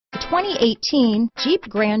2018 Jeep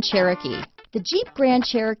Grand Cherokee. The Jeep Grand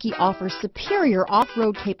Cherokee offers superior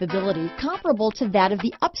off-road capability comparable to that of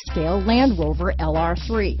the upscale Land Rover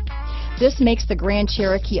LR3. This makes the Grand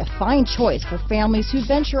Cherokee a fine choice for families who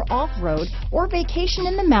venture off-road or vacation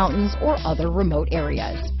in the mountains or other remote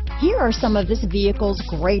areas. Here are some of this vehicle's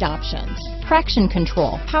great options: traction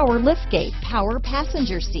control, power liftgate, power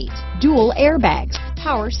passenger seat, dual airbags,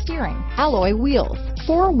 power steering, alloy wheels,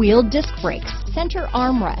 four-wheel disc brakes, center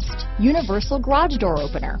armrest, universal garage door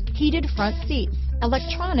opener, heated front seats,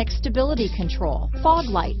 electronic stability control, fog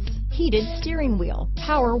lights, heated steering wheel,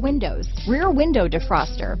 power windows, rear window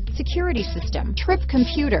defroster, security system, trip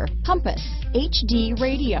computer, compass, HD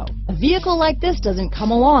radio. A vehicle like this doesn't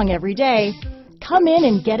come along every day. Come in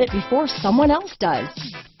and get it before someone else does.